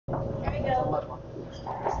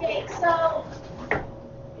Okay, so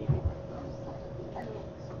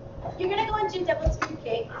you're gonna go and do double scoop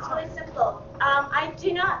cake. It's really simple. I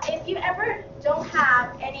do not. If you ever don't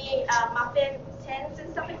have any muffin tins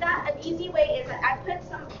and stuff like that, an easy way is that I put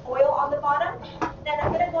some oil on the bottom. Then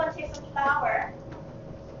I'm gonna go and take some flour.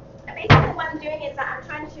 And basically, what I'm doing is that I'm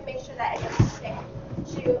trying to make sure that it doesn't stick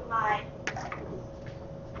to my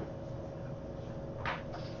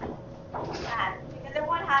pan because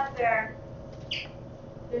everyone has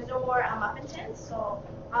there's no more muffin tins, so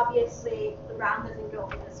obviously the round doesn't go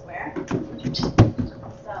in the square. So this is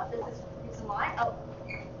the reason why. Oh,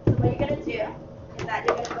 so what you're gonna do is that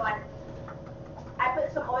you're gonna go and I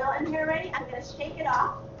put some oil in here already. I'm gonna shake it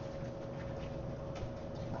off.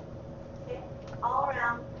 Okay, all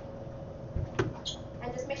around,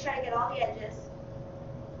 and just make sure I get all the edges.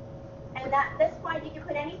 And at this point, you can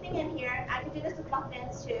put anything in here. I can do this with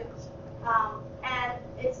muffins too, and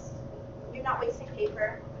you're not wasting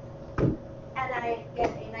paper. And I get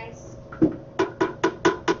a nice.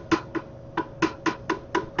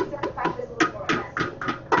 Except the fact it's a little more messy.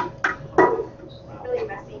 Really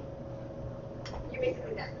messy. You're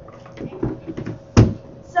basically done. Okay.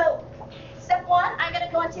 So, step one, I'm gonna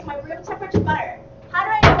go and take my room temperature butter. How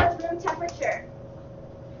do I know it's room temperature?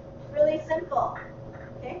 Really simple.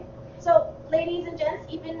 Okay. So, ladies and gents,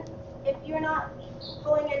 even if you're not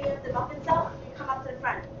pulling any of the muffins out, you come up to the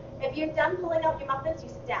front. If you're done pulling out your muffins, you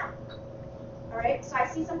sit down. All right. So I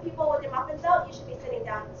see some people with their muffins out. You should be sitting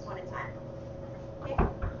down at this point in time.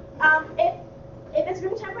 Okay. If it's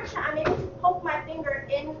room temperature, I'm able to poke my finger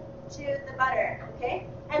into the butter. Okay.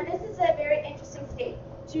 And this is a very interesting state.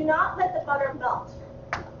 Do not let the butter melt.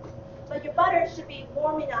 But your butter should be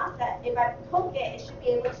warm enough that if I poke it, it should be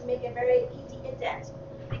able to make a very easy indent.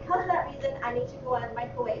 Because of that reason, I need to go and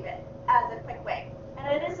microwave it as a quick way. And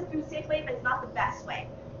it is a food safe way, but it's not the best way.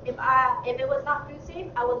 If it was not food safe,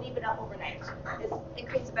 I would leave it up overnight. It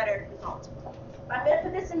creates a better result. But I'm going to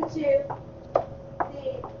put this into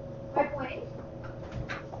the microwave.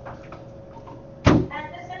 And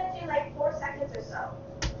I'm just going to do like 4 seconds or so.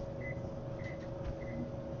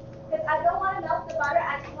 Because I don't want to melt the butter,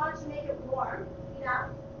 I just want to make it warm enough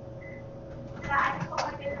that I can put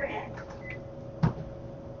my finger in.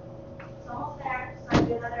 It's almost there, so I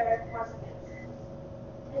do another 4 seconds.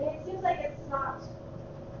 And it seems like it's not.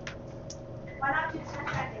 Why not do 10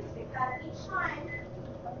 seconds? Because each time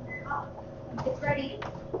it's ready,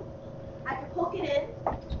 I can poke it in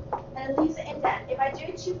and it leaves an indent. If I do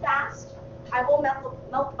it too fast, I will melt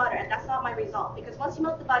the butter, and that's not my result. Because once you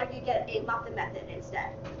melt the butter, you get a muffin method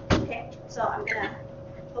instead. Okay, so I'm gonna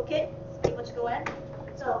poke it, able to go in.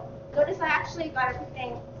 So notice I actually got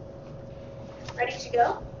everything ready to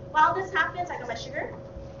go. While this happens, I got my sugar.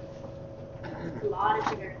 A lot of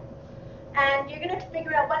sugar. And you're going to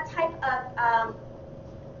figure out what type of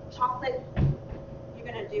chocolate you're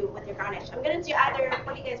going to do with your garnish. I'm going to do either,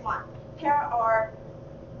 what do you guys want? Pear or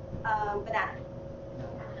banana?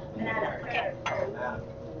 Banana. Okay.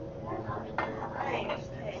 Right.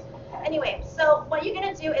 Okay. Anyway, so what you're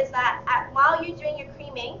going to do is that while you're doing your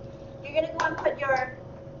creaming, you're going to go and put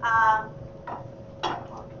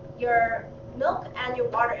your milk and your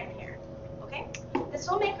water in here. Okay? This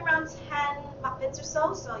will make around 10 muffins or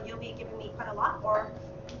so you'll be giving me quite a lot, or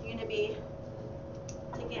you're going to be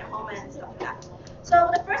taking it home and stuff like that. So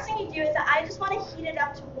the first thing you do is that I just want to heat it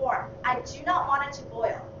up to warm. I do not want it to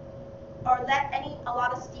boil or let a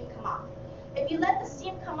lot of steam come off. If you let the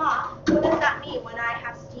steam come off, what does that mean when I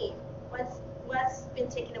have steam? What's been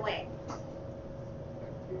taken away?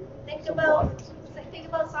 Think about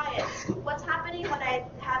science. What's happening when I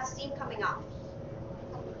have steam coming off?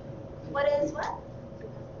 What?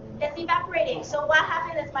 It's evaporating. So what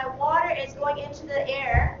happens is my water is going into the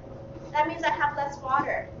air. That means I have less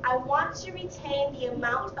water. I want to retain the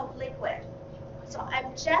amount of liquid. So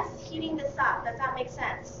I'm just heating this up. Does that make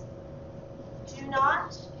sense? Do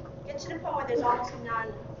not get to the point where there's almost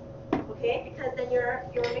none. Okay? Because then your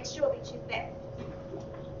mixture will be too thick.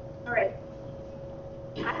 All right.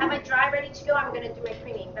 I have my dry ready to go. I'm going to do my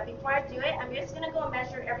creaming. But before I do it, I'm just going to go and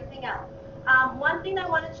measure everything out. One thing I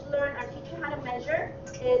wanted to learn or teach you how to measure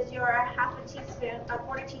is your a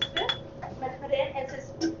quarter teaspoon. I'm going to put it in. It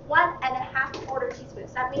says 1.5 quarter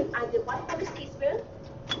teaspoons. That means I did 1/4 teaspoon.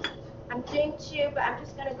 I'm doing 2, but I'm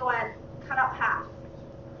just going to go and cut out half.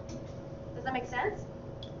 Does that make sense?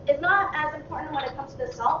 It's not as important when it comes to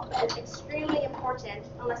the salt, but it's extremely important,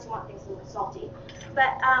 unless you want things a little salty.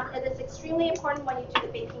 But it is extremely important when you do the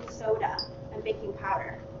baking soda and baking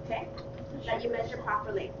powder, okay? That you measure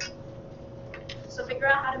properly. So figure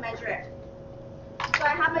out how to measure it. So I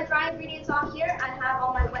have my dry ingredients on here. I have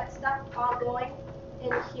all my wet stuff all going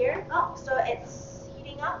in here. Oh, so it's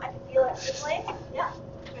heating up. I can feel it sizzling. Yeah,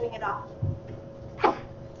 turning it off.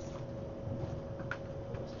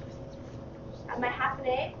 My half an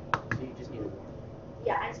egg. So you just need it warm.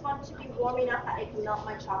 Yeah, I just want it to be warm enough that it can melt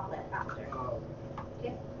my chocolate after.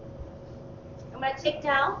 Okay. I'm going to take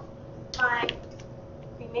down my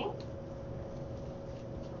creaming.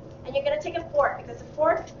 And you're going to take a fork, because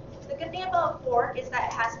the good thing about a fork is that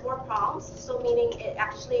it has 4 prongs, so meaning it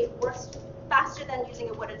actually works faster than using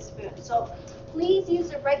a wooden spoon. So please use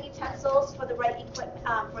the right utensils for the right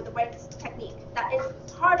for the right technique. That is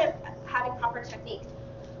part of having proper technique.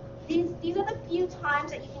 These are the few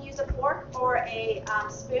times that you can use a fork or a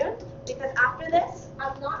spoon, because after this,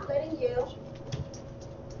 I'm not letting you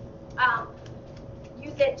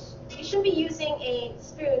use it. You shouldn't be using a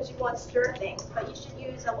spoon to go and stir things, but you should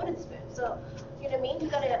use a wooden spoon. So, you know what I mean? You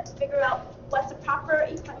gotta figure out what's the proper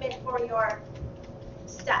equipment for your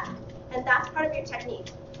step, and that's part of your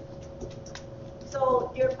technique.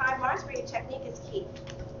 So your 5 marks for your technique is key.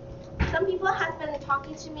 Some people have been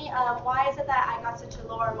talking to me, why is it that I got such a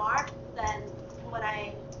lower mark than when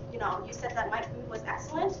you said that my food was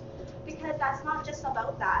excellent? Because that's not just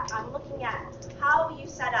about that. I'm looking at how you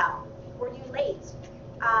set up. Were you late?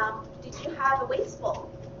 Did you have a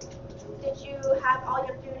wasteful? Did you have all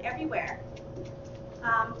your food everywhere?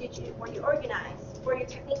 Were you organized? Were your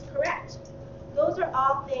techniques correct? Those are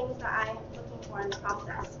all things that I'm looking for in the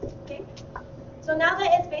process. Okay. So now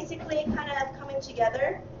that it's basically kind of coming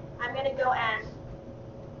together, I'm going to go and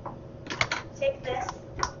take this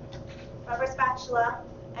rubber spatula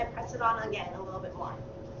and press it on again a little bit more.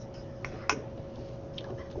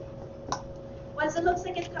 Once it looks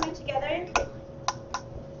like it's coming together,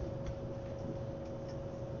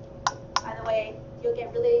 by the way, you'll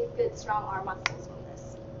get really good strong arm muscles from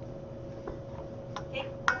this. Okay,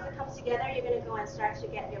 once it comes together, you're going to go and start to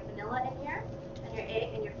get your vanilla in here, and your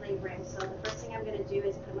egg and your flavoring. So the first thing I'm going to do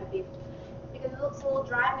is put my beef. Because it looks a little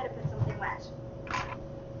dry, I'm going to put something wet.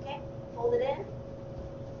 Okay, fold it in.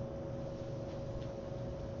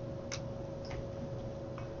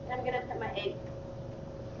 And I'm going to put my egg.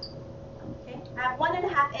 Okay, I have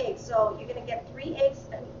 1.5 eggs, so you're going to get 3 eggs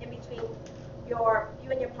in between you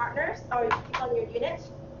and your partners, or people on your unit.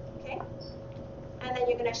 Okay, and then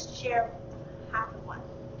you're going to share half of one.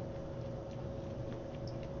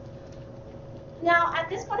 Now, at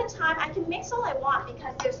this point in time, I can mix all I want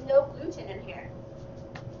because there's no gluten in here.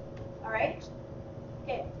 All right?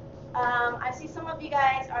 Okay. I see some of you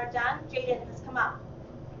guys are done. Jaden, let's come up.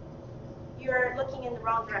 You're looking in the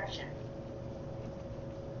wrong direction.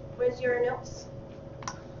 Where's your notes?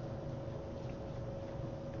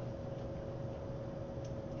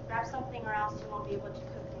 Grab something or else you won't be able to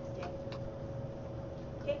cook next day.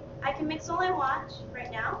 Okay, I can mix all I want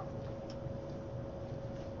right now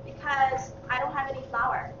because I don't have any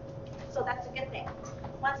flour. So that's a good thing.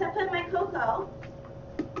 Once I put my cocoa,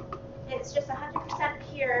 it's just 100%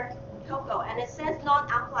 pure cocoa, and it says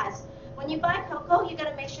non-alkalized. When you buy cocoa, you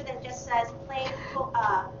gotta make sure that it just says plain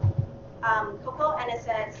cocoa, and it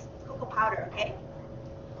says cocoa powder, okay?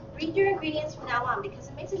 Read your ingredients from now on because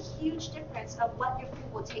it makes a huge difference of what your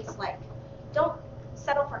food will taste like. Don't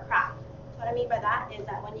settle for crap. What I mean by that is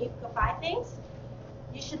that when you go buy things,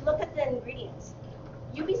 you should look at the ingredients.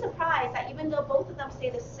 You'd be surprised that even though both of them say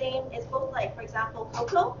the same, it's both like, for example,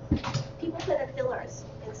 cocoa, people put in fillers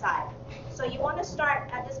inside. So you want to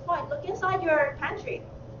start at this point, look inside your pantry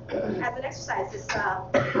as an exercise this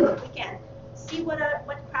weekend. See what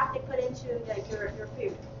crap they put into your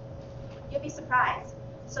food. You'll be surprised.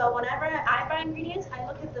 So whenever I buy ingredients, I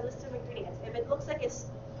look at the list of ingredients. If it looks like it's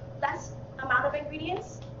less amount of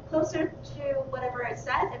ingredients, closer to whatever it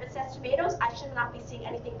says, if it says tomatoes, I should not be seeing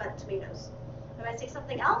anything but tomatoes. If I say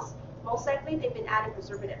something else, most likely they've been adding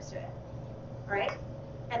preservatives to it. All right?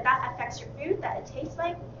 And that affects your food, that it tastes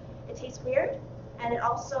like. It tastes weird, and it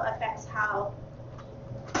also affects how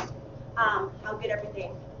good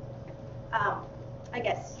everything, I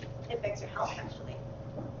guess, it affects your health actually.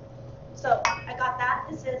 So I got that.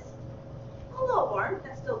 This is a little warm.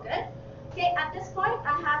 That's still good. Okay, at this point,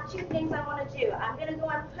 I have 2 things I want to do. I'm going to go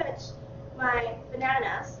and put my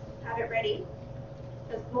bananas, have it ready,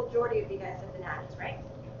 because the majority of you guys have bananas, right?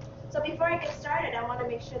 So before I get started, I want to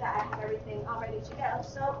make sure that I have everything all ready to go.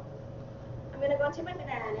 So I'm going to go into my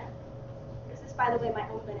banana. This is, by the way, my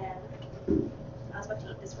own banana. I was about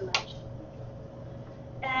to eat this for lunch.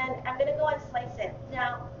 And I'm going to go and slice it.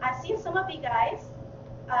 Now, I've seen some of you guys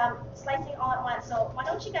slicing all at once. So why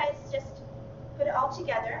don't you guys just put it all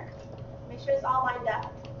together, make sure it's all lined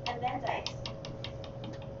up, and then dice.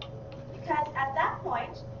 Because at that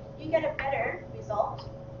point, you get a better result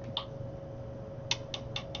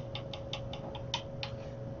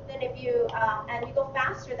than if if you and you go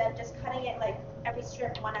faster than just cutting it like every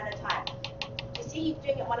strip one at a time. You see, you're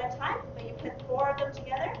doing it one at a time, but you put 4 of them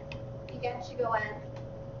together, you get to go and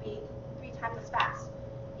be 3 times as fast.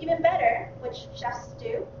 Even better, which chefs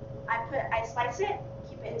do, I slice it,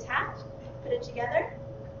 keep it intact, put it together,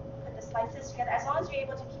 put the slices together. As long as you're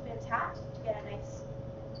able to keep it intact, you get a nice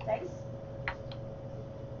slice.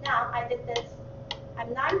 Now I did this.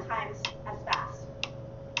 I'm 9 times as fast.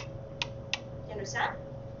 You understand?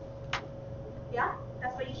 Yeah?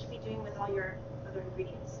 That's what you should be doing with all your other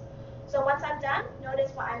ingredients. So once I'm done,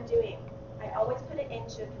 notice what I'm doing. I always put it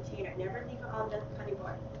into a container. Never leave it on the cutting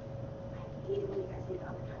board. I hate it when you guys leave it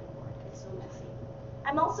on the cutting board. It's so messy.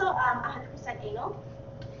 I'm also 100% anal.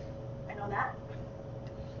 I know that.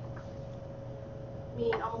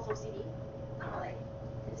 Me, almost OCD. Not really. I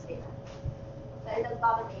just hate that. So it does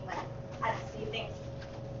bother me when I see things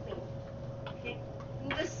clean. Okay?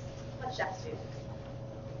 And this what chefs do.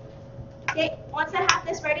 Okay, once I have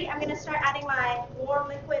this ready, I'm going to start adding my warm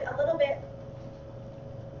liquid a little bit.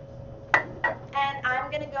 And I'm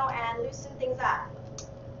going to go and loosen things up.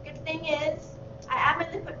 Good thing is, I add my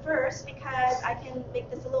liquid first because I can make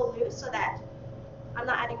this a little loose so that I'm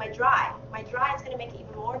not adding my dry. My dry is going to make it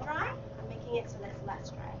even more dry. I'm making it so that it's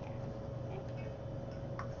less dry here.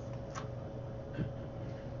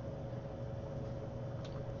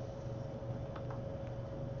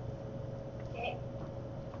 Okay.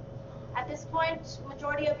 At this point,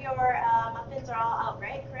 majority of your muffins are all out,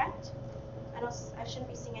 right? Correct? I shouldn't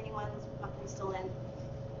be seeing anyone's muffins still in.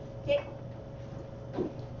 Okay.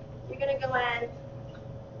 You're gonna go and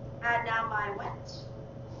add now my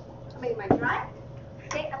my dry.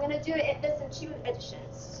 Okay, I'm gonna do this in 2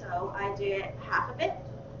 additions. So I do it half of it.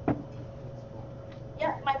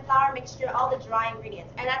 Yep, my flour mixture, all the dry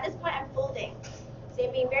ingredients. And at this point, I'm folding. So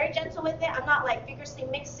I'm being very gentle with it. I'm not like vigorously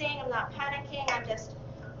mixing. I'm not panicking. I'm just,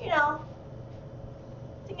 you know,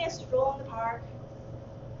 taking a stroll in the park.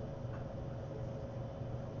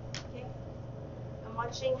 Okay. I'm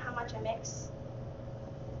watching how much I mix.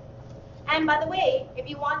 And by the way, if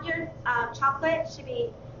you want your chocolate to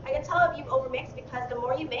be, I can tell if you've overmixed because the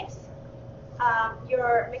more you mix,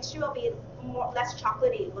 your mixture will be less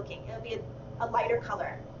chocolatey looking. It'll be a lighter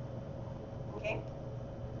color. Okay.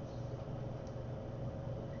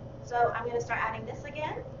 So I'm going to start adding this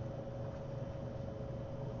again.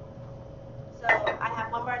 So I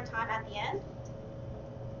have one more time at the end.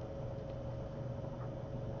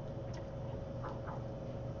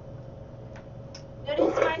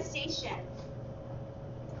 Notice my station.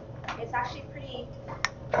 It's actually pretty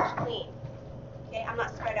clean. Okay, I'm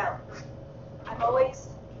not spread out. I've always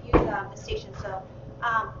used the station. So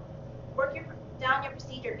work down your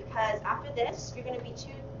procedure because after this, you're going to be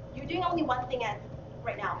you're doing only one thing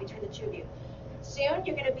right now between the 2 of you. Soon,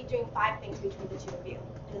 you're going to be doing 5 things between the 2 of you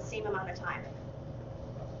in the same amount of time.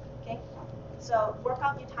 Okay? So work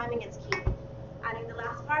out your timing is key. Adding the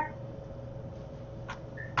last part.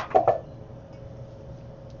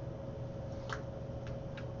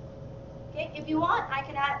 Okay, if you want, I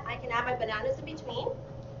can add my bananas in between,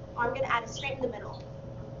 or I'm going to add it straight in the middle.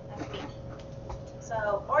 That's me.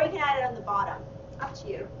 So, or you can add it on the bottom. Up to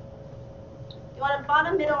you. You want it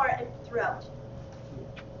bottom, middle, or throughout?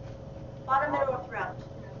 Bottom, middle, or throughout?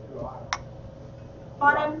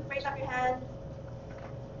 Bottom, raise up your hand.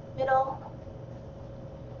 Middle,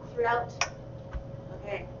 throughout.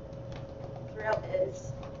 Okay. Throughout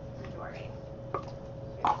is majority.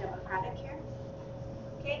 You're democratic here.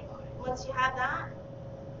 Okay. Once you have that,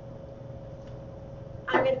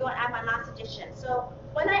 I'm going to go and add my last addition. So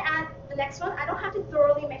when I add the next one, I don't have to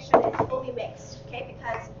thoroughly make sure that it's fully mixed, okay?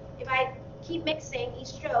 Because if I keep mixing each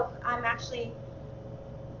stroke, I'm actually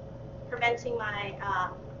preventing my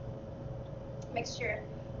mixture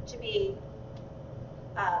to be,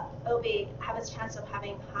 have a chance of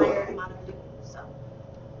having higher amount of gluten. So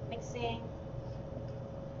mixing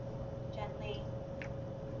gently.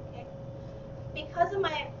 Because of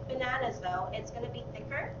my bananas, though, it's going to be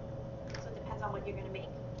thicker, so it depends on what you're going to make.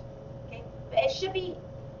 Okay, but it should be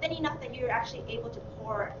thin enough that you're actually able to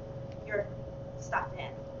pour your stuff in.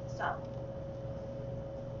 So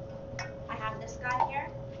I have this guy here,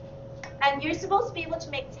 and you're supposed to be able to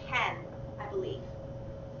make 10, I believe.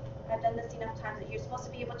 I've done this enough times that you're supposed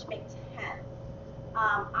to be able to make 10.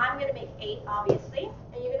 I'm going to make 8, obviously,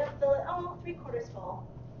 and you're going to fill it 3/4 full.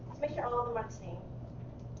 Just make sure all of them are the same.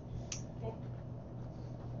 Okay.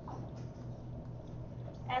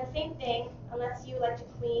 And same thing, unless you like to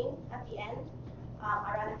clean at the end.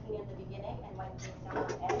 I'd rather clean at the beginning and wipe things down on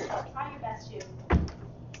the edge. So try your best to,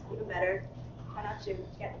 even better, try not to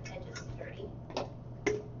get the edges dirty.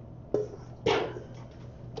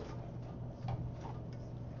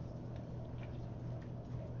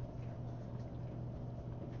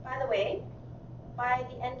 the way, by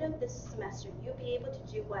the end of this semester, you'll be able to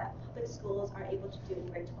do what public schools are able to do in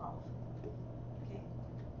grade 12. Okay?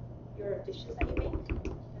 Your dishes that you make,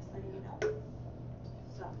 just letting you know.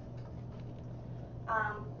 So,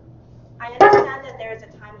 I understand that there is a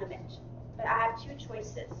time limit, but I have two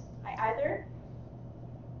choices. I either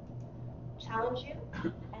challenge you,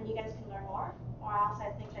 and you guys can learn more, or else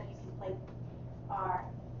I think that you can play, or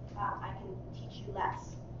I can teach you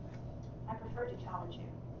less. I prefer to challenge you,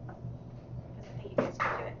 because I think you guys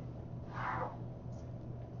can do it.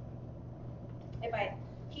 If I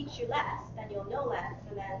teach you less, then you'll know less,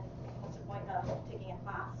 and then what's the point of taking a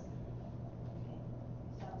class?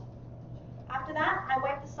 Okay. So after that, I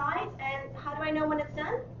wipe the sides, and how do I know when it's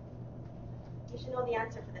done? You should know the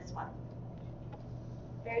answer for this one.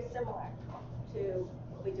 Very similar to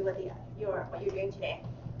what we do with what you're doing today.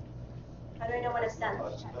 How do I know when it's done?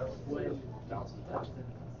 Touch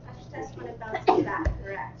test when it bounces back,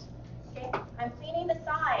 correct. Okay, I'm cleaning the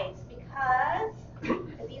sides because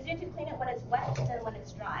it's easier to clean it when it's wet than when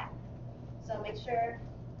it's dry. So make sure,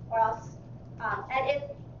 or else, and if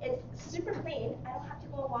it's super clean, I don't have to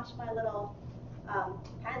go and wash my little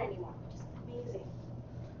pan anymore, which is amazing.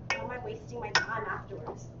 Why am I wasting my time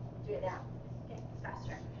afterwards? Do it now. Okay, it's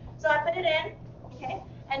faster. So I put it in, okay,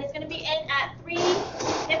 and it's going to be in at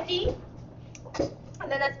 350,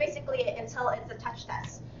 and then that's basically it until it's a touch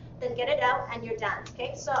test. Then get it out and you're done,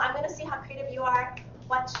 okay? So I'm going to see how creative you are,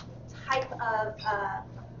 what type of,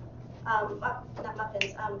 not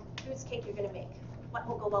muffins, fruits cake you're going to make. What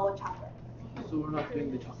will go well with chocolate? So we're not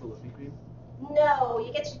doing the chocolate whipping cream? No,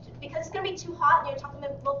 you get to, because it's going to be too hot and your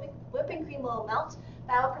chocolate whipping cream will melt.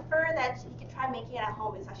 But I would prefer that you can try making it at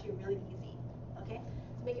home. It's actually really easy. Okay?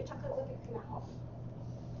 So make your chocolate whipping cream at home.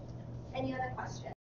 Any other questions?